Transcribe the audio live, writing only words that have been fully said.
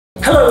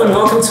Hello and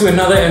welcome to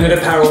another In.It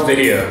Apparel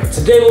video.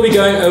 Today we'll be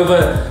going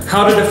over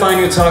how to define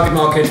your target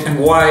market and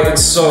why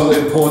it's so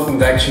important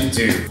that you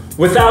do.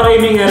 Without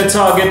aiming at a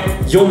target,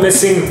 you're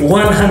missing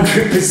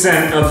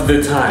 100% of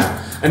the time.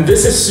 And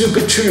this is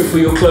super true for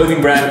your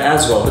clothing brand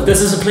as well, but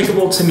this is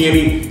applicable to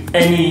nearly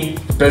any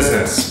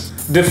business.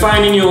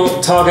 Defining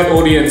your target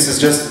audience is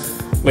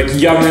just like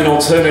young and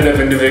alternative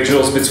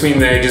individuals between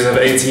the ages of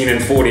 18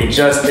 and 40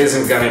 just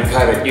isn't gonna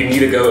cut it. You need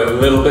to go a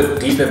little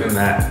bit deeper than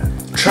that.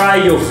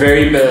 Try your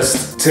very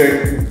best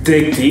to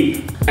dig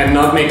deep and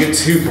not make it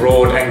too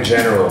broad and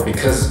general,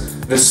 because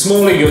the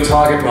smaller your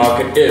target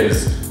market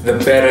is, the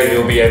better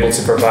you'll be able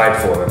to provide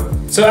for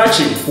them. So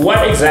actually,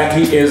 what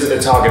exactly is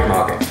a target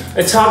market?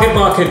 A target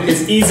market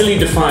is easily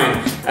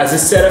defined as a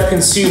set of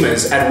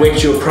consumers at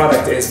which your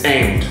product is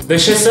aimed. They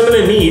share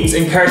similar needs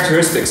and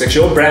characteristics that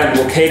your brand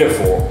will cater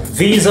for.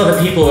 These are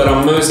the people that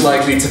are most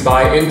likely to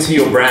buy into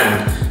your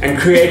brand and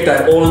create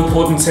that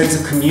all-important sense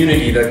of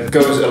community that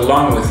goes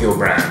along with your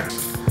brand.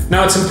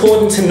 Now, it's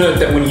important to note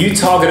that when you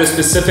target a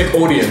specific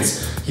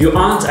audience, you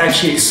aren't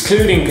actually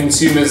excluding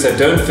consumers that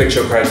don't fit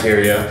your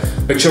criteria,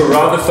 but you're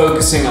rather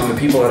focusing on the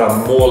people that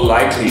are more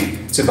likely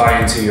to buy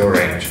into your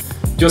range.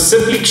 You're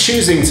simply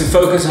choosing to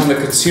focus on the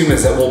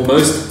consumers that will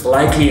most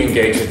likely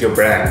engage with your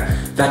brand.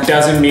 That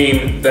doesn't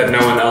mean that no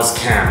one else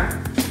can.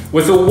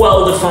 With a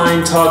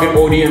well-defined target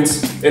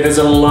audience, it is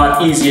a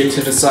lot easier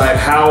to decide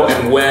how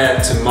and where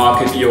to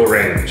market your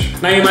range.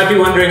 Now you might be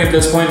wondering at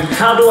this point,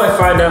 how do I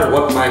find out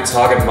what my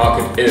target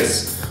market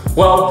is?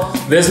 Well,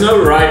 there's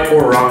no right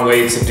or wrong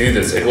way to do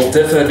this. It will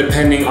differ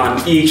depending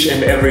on each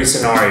and every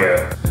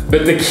scenario.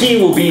 But the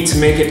key will be to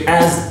make it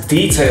as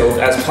detailed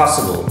as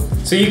possible.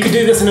 So you could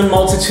do this in a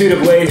multitude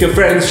of ways. If your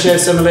friends share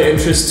similar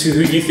interests to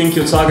who you think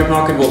your target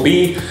market will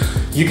be,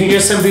 you can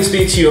just simply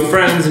speak to your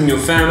friends and your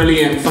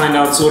family and find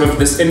out sort of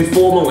this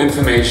informal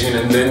information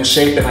and then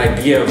shape an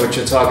idea of what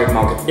your target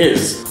market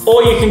is.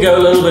 Or you can go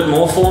a little bit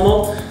more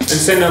formal and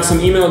send out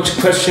some email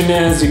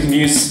questionnaires. You can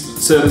use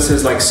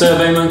services like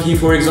SurveyMonkey,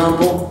 for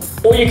example.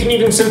 Or you can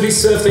even simply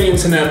surf the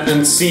internet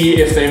and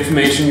see if the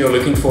information you're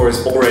looking for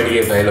is already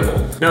available.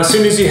 Now, as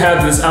soon as you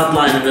have this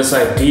outline and this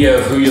idea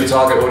of who your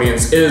target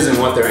audience is and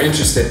what they're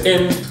interested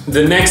in,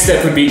 the next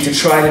step would be to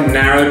try to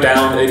narrow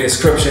down a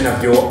description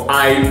of your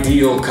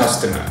ideal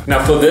customer.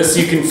 Now, for this,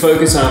 you can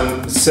focus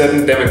on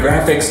certain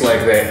demographics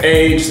like their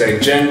age,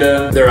 their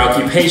gender, their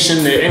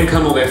occupation, their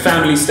income, or their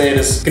family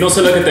status. You can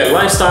also look at their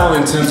lifestyle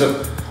in terms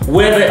of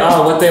where they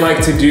are, what they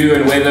like to do,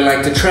 and where they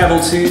like to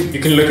travel to. You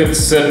can look at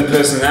certain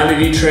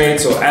personality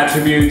traits or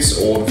attributes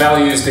or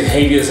values,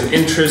 behaviors, and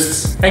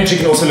interests. And you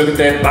can also look at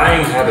their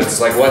buying habits,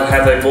 like what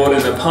have they bought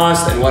in the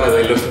past and what are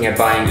they looking at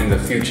buying in the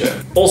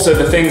future. Also,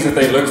 the things that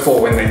they look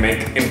for when they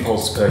make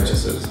impulse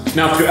purchases.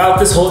 Now, throughout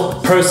this whole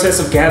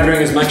process of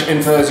gathering as much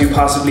info as you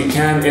possibly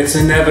can, it's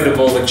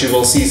inevitable that you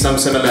will see some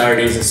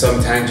similarities and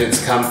some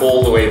tangents come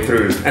all the way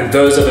through. And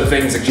those are the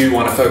things that you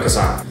want to focus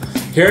on.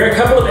 Here are a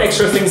couple of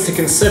extra things to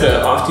consider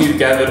after you've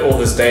gathered all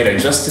this data,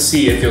 just to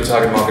see if your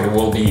target market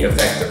will be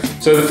effective.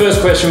 So the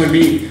first question would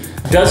be,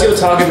 does your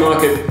target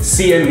market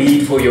see a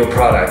need for your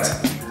product?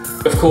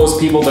 Of course,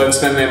 people don't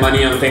spend their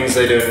money on things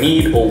they don't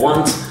need or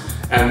want,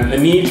 and a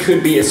need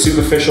could be a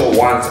superficial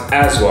want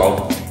as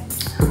well.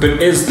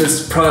 But is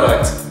this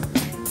product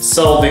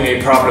solving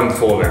a problem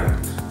for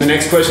them? The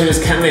next question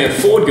is, can they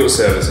afford your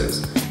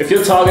services? If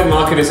your target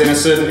market is in a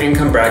certain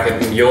income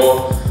bracket and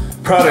your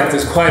product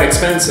is quite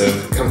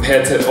expensive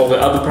compared to all the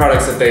other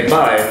products that they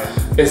buy,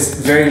 it's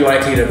very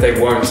likely that they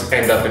won't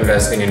end up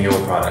investing in your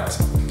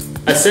product.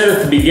 I said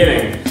at the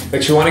beginning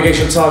that you want to get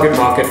your target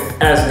market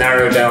as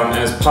narrowed down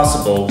as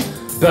possible,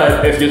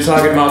 but if your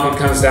target market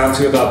comes down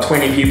to about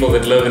 20 people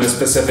that live in a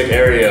specific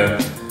area,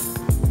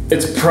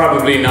 it's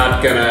probably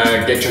not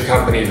gonna get your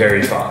company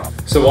very far.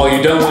 So while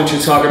you don't want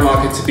your target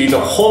market to be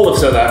the whole of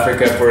South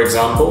Africa, for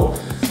example,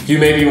 you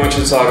maybe want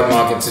your target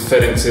market to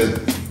fit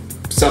into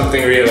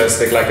something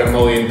realistic like 1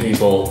 million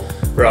people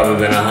rather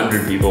than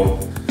 100 people.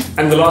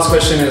 And the last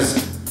question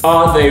is,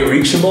 are they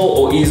reachable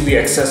or easily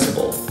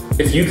accessible?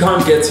 If you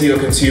can't get to your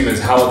consumers,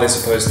 how are they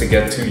supposed to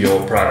get to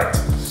your product?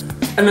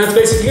 And that's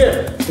basically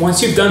it.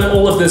 Once you've done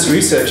all of this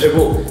research, it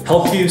will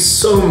help you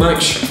so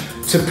much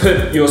to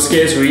put your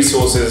scarce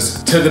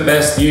resources to the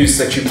best use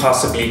that you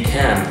possibly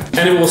can.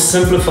 And it will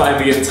simplify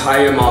the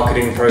entire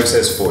marketing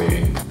process for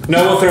you.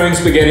 No more throwing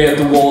spaghetti at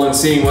the wall and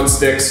seeing what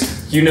sticks.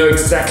 You know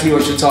exactly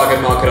what your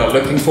target market are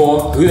looking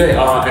for, who they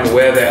are, and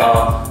where they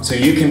are, so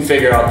you can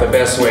figure out the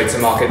best way to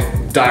market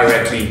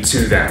directly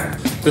to them.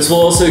 This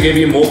will also give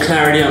you more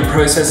clarity on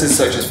processes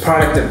such as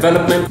product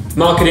development,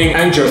 marketing,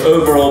 and your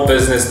overall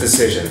business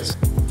decisions.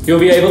 You'll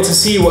be able to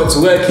see what's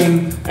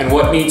working and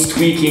what needs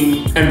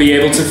tweaking, and be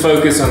able to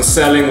focus on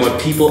selling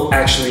what people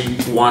actually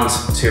want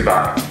to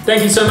buy.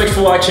 Thank you so much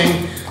for watching.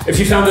 If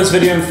you found this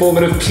video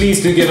informative,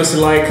 please do give us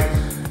a like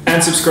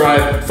and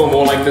subscribe for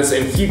more like this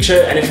in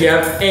future. And if you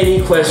have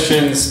any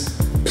questions,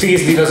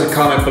 please leave us a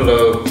comment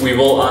below. We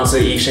will answer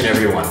each and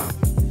every one.